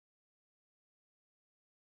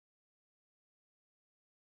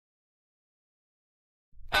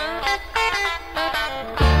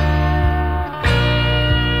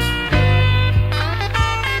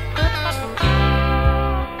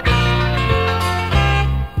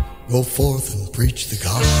Go forth and preach the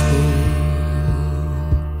gospel.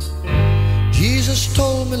 Jesus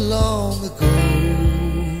told me long ago,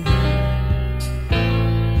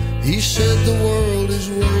 he said the world is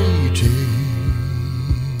waiting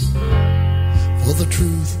for the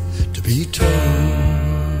truth to be told.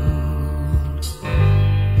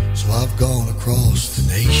 So I've gone across the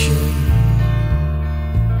nation,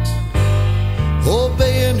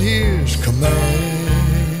 obeying his command,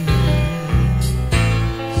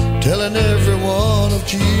 telling everyone of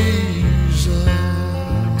Jesus,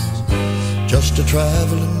 just a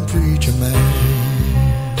traveling preacher man.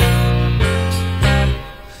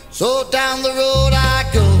 So down the road I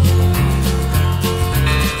go,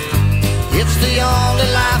 it's the only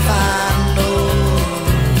life I know.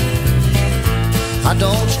 I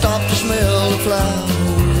don't stop to smell the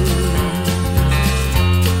flowers,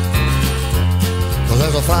 'cause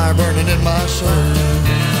there's a fire burning in my soul.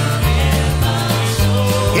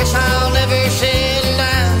 Guess I'll never settle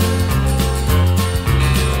down,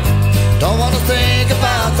 don't want to think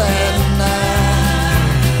about that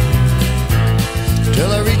night.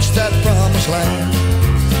 Till I reach that promised land,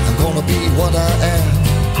 I'm gonna be what I am,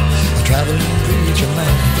 a traveling preacher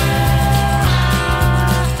man.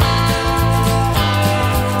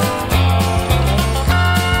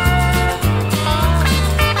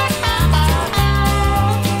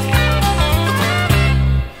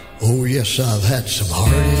 Oh yes, I've had some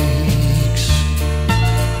heartaches,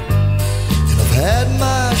 and I've had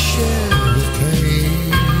my share of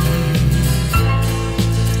pain,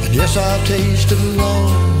 and yes, I've tasted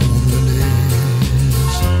loneliness,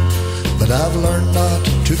 but I've learned not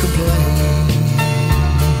to complain.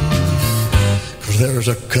 'Cause there's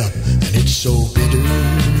a cup and it's so bitter,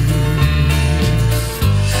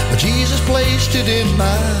 but Jesus placed it in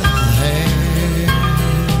my hand,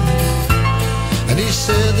 and he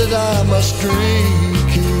said that I must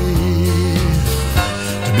drink it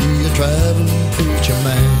to be a traveling preacher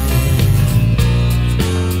man.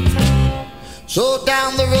 So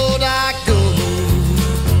down the road I go,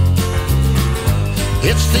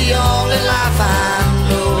 it's the only life I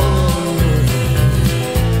know.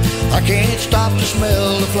 I can't stop to smell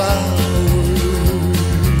the flowers,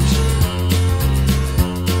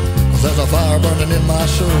 'cause there's a fire burning in my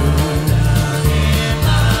soul.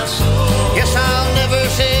 Guess I'll never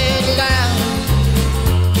settle down,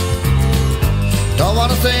 don't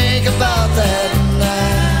want to think about that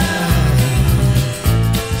night.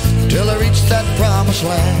 Till I reach that promised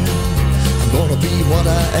land, I'm gonna be what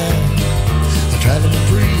I am, a traveling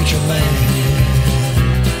preacher man.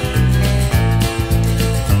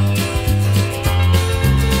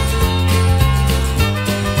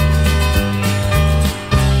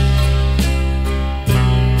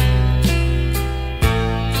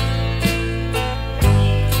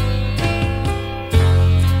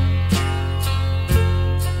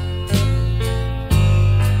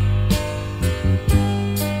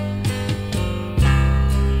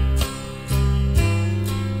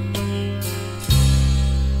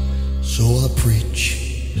 So I preach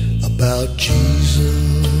about Jesus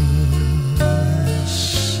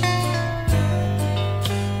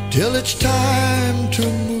till it's time to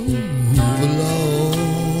move along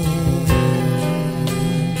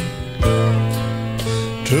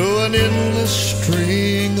to an endless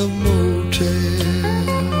string of motels.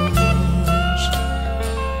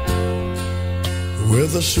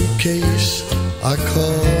 With a suitcase I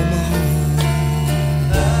call my home.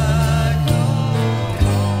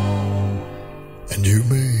 And you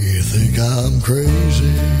may think I'm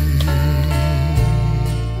crazy,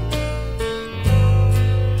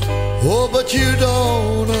 oh, but you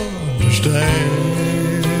don't understand.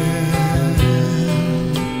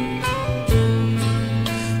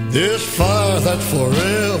 This fire that's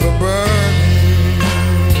forever burning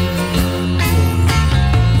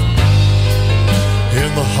in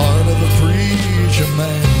the heart of a preacher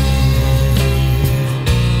man.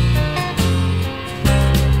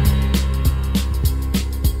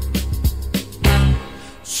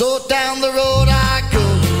 So down the road I go,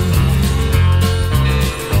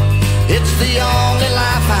 it's the only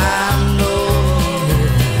life I know.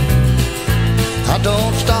 I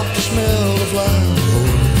don't stop to smell the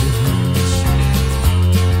flowers,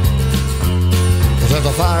 'cause there's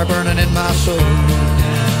a fire burning in my soul.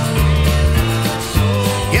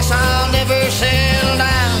 Yes, I'll never settle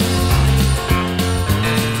down,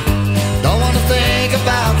 don't want to think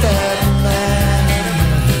about that night.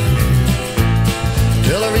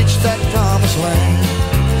 Till I reach that promised land,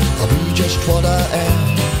 I'll be just what I am,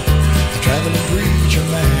 a traveling preacher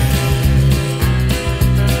man.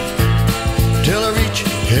 Till I reach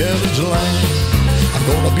heaven's land, I'm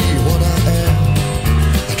gonna be what I